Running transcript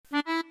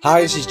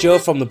Hi, this is Joe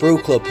from the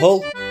Brew Club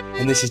Hull,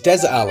 and this is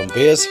Desert Island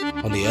Beers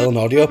on the Ale &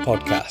 Audio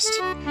podcast.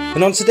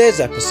 And on today's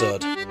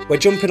episode, we're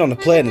jumping on a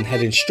plane and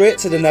heading straight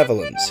to the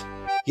Netherlands.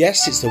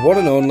 Yes, it's the one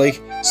and only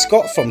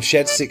Scott from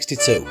Shed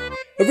 62,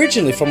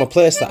 originally from a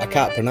place that I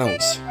can't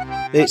pronounce.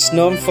 It's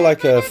known for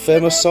like a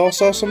famous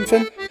sauce or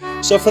something,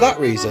 so for that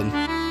reason,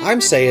 I'm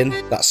saying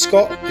that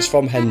Scott is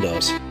from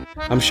Hendo's.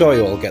 I'm sure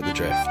you all get the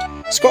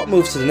drift. Scott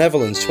moved to the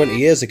Netherlands 20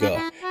 years ago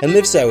and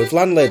lives there with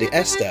landlady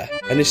Esther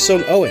and his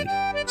son Owen.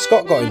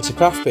 Scott got into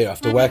craft beer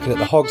after working at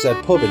the Hog's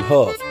Head pub in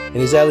Hove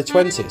in his early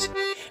 20s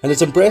and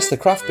has embraced the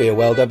craft beer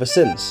world ever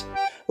since.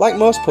 Like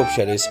most pub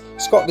sheddies,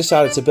 Scott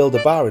decided to build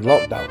a bar in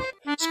lockdown.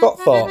 Scott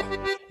thought,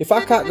 if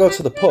I can't go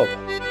to the pub,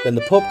 then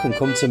the pub can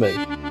come to me.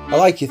 I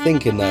like your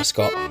thinking there,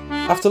 Scott.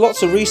 After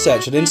lots of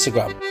research on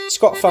Instagram,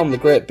 Scott found the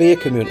great beer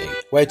community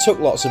where he took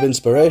lots of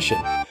inspiration.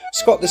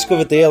 Scott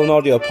discovered the Ale &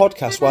 Audio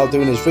podcast while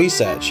doing his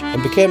research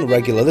and became a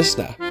regular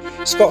listener.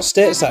 Scott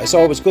states that it's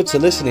always good to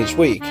listen each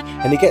week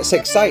and he gets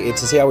excited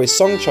to see how his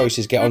song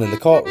choices get on in the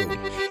courtroom.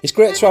 It's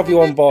great to have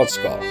you on board,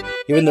 Scott.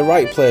 You're in the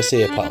right place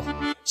here,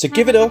 pal. So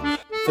give it up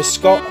for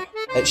Scott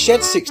at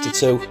Shed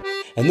 62,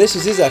 and this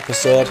is his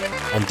episode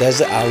on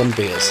Desert Island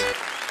Beers.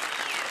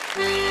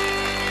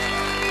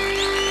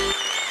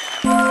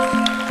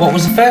 What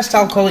was the first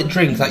alcoholic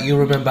drink that you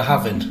remember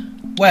having?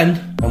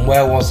 When and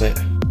where was it?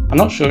 I'm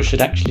not sure I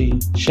should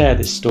actually share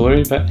this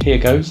story, but here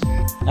goes.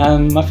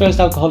 My first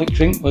alcoholic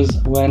drink was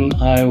when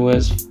I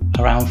was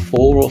around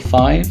 4 or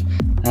 5,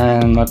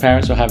 and my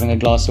parents were having a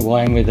glass of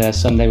wine with their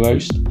Sunday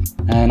roast,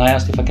 and I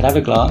asked if I could have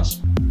a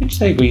glass, which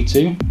they agreed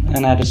to,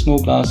 and I had a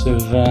small glass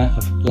of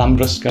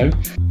Lambrusco.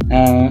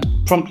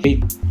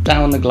 Promptly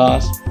down the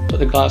glass, put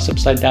the glass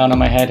upside down on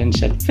my head and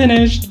said,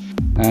 "Finished!"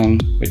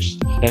 Which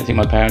I don't think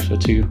my parents were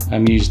too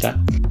amused at.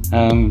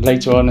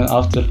 Later on,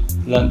 after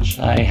lunch,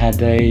 I had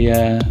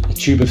a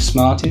tube of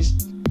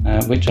Smarties,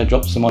 which I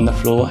dropped some on the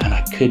floor and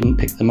I couldn't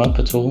pick them up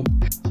at all.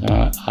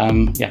 So,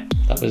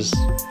 that was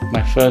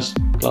my first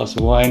glass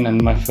of wine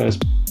and my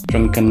first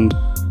drunken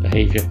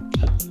behaviour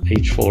at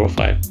age 4 or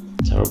 5.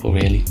 Terrible,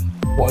 really.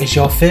 What is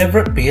your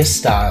favourite beer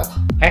style?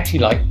 I actually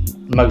like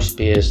most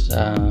beers,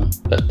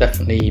 but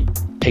definitely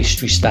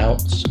pastry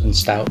stouts and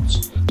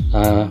stouts.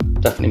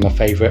 Definitely my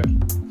favourite.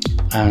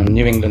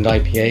 New England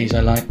IPAs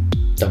I like,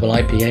 double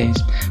IPAs.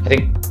 I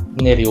think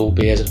nearly all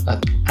beers.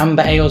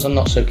 Amber ales I'm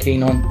not so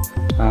keen on,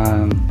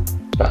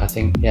 but I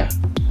think,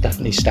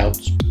 definitely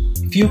stouts.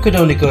 If you could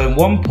only go in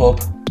one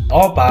pub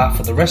or bar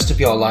for the rest of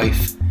your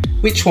life,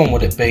 which one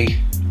would it be?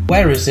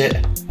 Where is it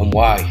and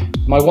why?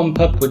 My one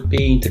pub would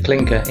be the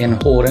Clinker in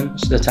Horen,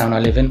 it's the town I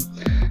live in.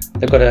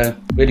 They've got a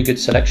really good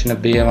selection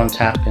of beer on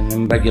tap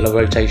in regular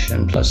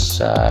rotation, plus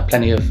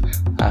plenty of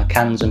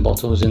cans and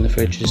bottles in the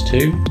fridges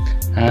too.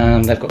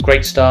 They've got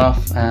great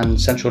staff and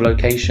central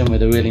location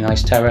with a really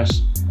nice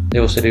terrace. They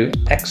also do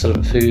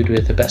excellent food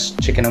with the best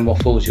chicken and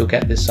waffles you'll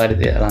get this side of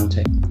the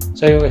Atlantic.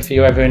 So if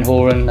you're ever in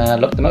Horen,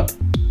 look them up.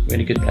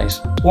 Really good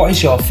place. What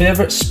is your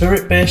favourite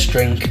spirit-based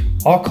drink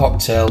or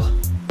cocktail?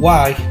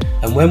 Why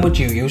and when would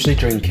you usually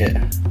drink it?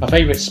 My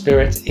favourite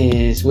spirit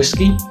is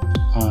whiskey.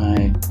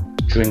 I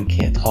drink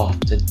it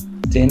after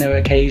dinner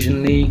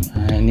occasionally,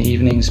 in the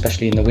evening,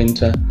 especially in the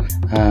winter.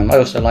 I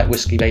also like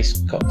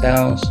whiskey-based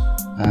cocktails,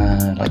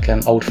 like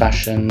an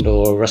old-fashioned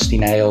or rusty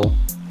nail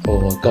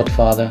or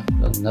Godfather,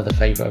 another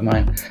favourite of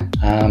mine.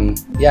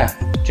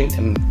 Drink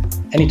them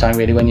anytime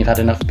really when you've had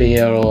enough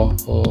beer or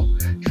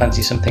you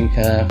fancy something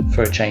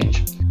for a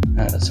change.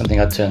 That's something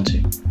I'd turn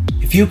to.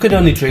 If you could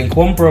only drink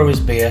one brewery's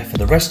beer for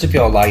the rest of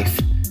your life,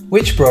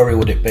 which brewery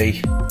would it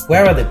be?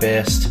 Where are they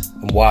based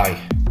and why?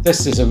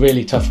 This is a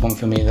really tough one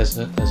for me. There's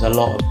a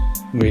lot of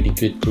really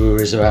good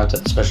breweries around,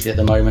 especially at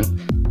the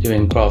moment,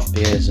 doing craft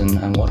beers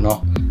and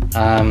whatnot.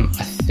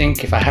 I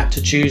think if I had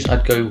to choose,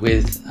 I'd go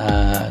with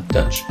a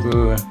Dutch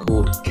brewer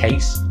called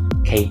Kees,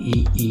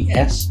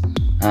 Kees.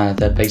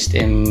 They're based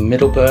in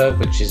Middelburg,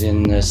 which is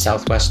in the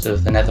southwest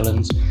of the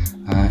Netherlands,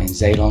 in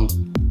Zeeland.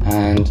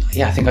 And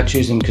I think I'd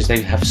choose them because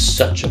they have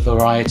such a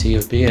variety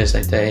of beers.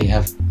 They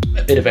have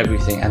a bit of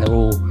everything and they're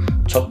all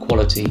top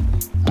quality.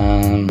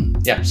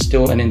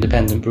 Still an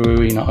independent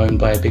brewery, not owned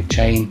by a big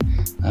chain.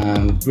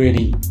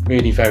 Really,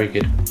 really very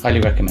good. Highly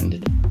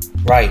recommended.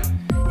 Right,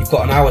 you've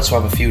got an hour to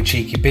have a few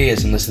cheeky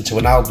beers and listen to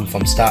an album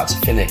from start to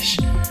finish.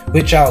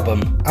 Which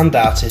album and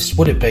artist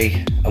would it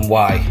be and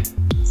why?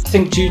 I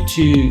think due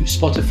to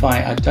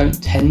Spotify, I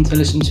don't tend to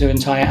listen to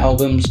entire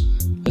albums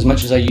as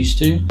much as I used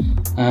to,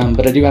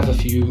 but I do have a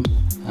few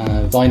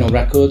vinyl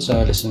records, so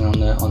I listen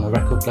on the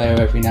record player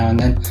every now and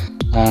then.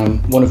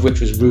 One of which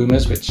was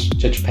Rumours, which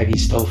Judge Peggy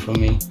stole from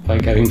me by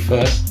going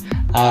first.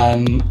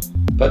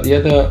 But the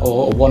other,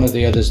 or one of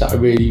the others that I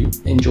really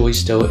enjoy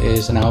still,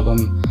 is an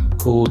album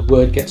called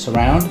Word Gets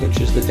Around, which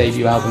was the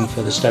debut album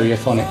for the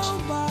Stereophonics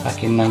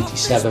back in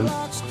 '97.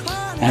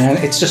 And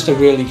it's just a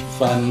really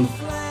fun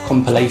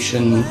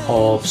compilation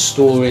of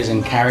stories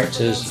and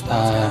characters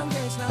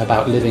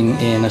about living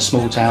in a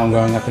small town,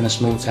 growing up in a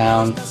small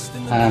town,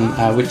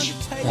 which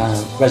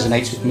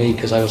resonates with me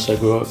because I also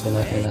grew up in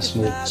a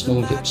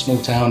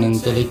small town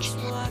and village.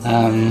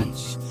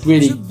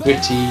 really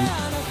gritty,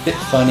 a bit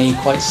funny,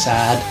 quite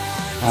sad.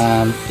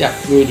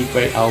 Really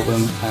great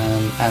album,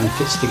 and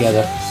fits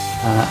together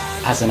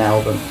as an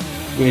album.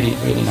 Really,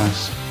 really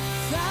nice.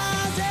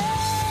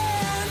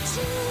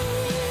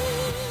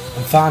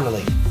 And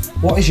finally,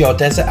 what is your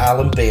desert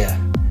island beer?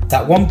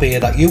 That one beer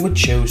that you would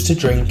choose to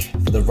drink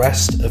for the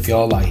rest of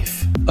your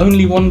life.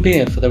 Only one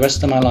beer for the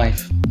rest of my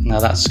life? Now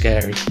that's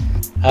scary.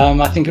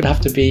 I think it would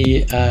have to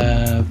be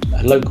a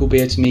local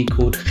beer to me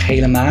called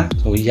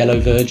Helemaal, or Yellow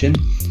Virgin.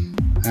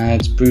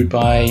 It's brewed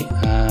by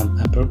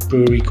a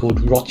brewery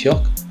called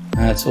Rotjoch.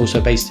 It's also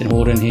based in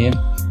Hoorn here.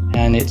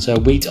 And it's a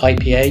wheat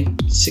IPA,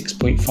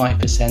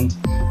 6.5%.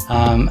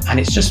 And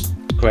it's just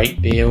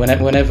great beer.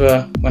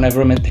 Whenever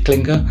I'm at the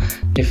clinker,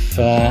 if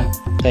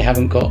they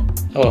haven't got,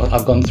 or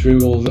I've gone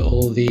through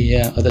all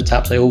the other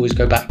taps, I always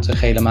go back to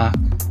Helemaal.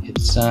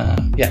 It's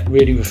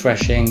really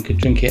refreshing. Could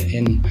drink it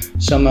in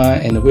summer,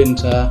 in the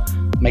winter,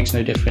 makes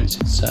no difference.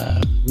 It's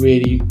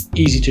really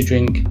easy to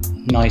drink,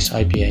 nice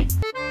IPA.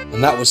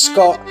 And that was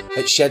Scott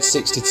at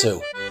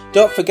Shed62.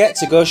 Don't forget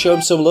to go show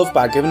him some love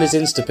by giving his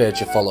Insta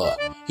page a follow.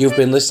 You've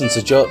been listening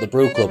to Joe at the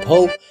Brew Club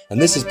Hull,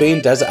 and this has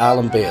been Desert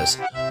Island Beers.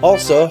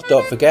 Also,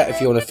 don't forget,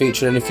 if you want to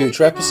feature any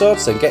future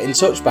episodes, then get in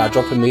touch by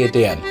dropping me a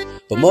DM.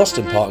 But most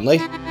importantly,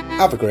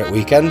 have a great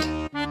weekend.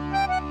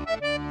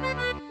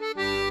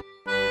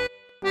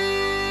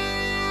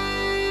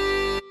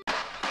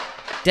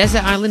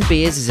 Desert Island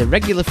Beers is a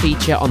regular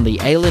feature on the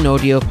Ale and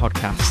Audio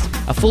podcast,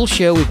 a full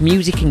show with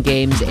music and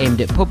games aimed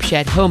at pub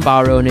shed, home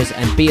bar owners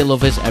and beer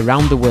lovers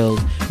around the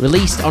world,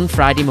 released on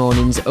Friday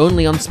mornings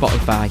only on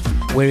Spotify.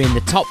 We're in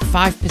the top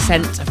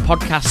 5% of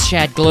podcasts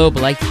shared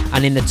globally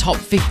and in the top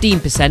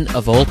 15%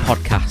 of all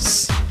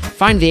podcasts.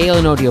 Find the Ale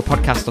and Audio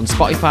podcast on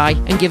Spotify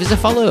and give us a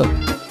follow.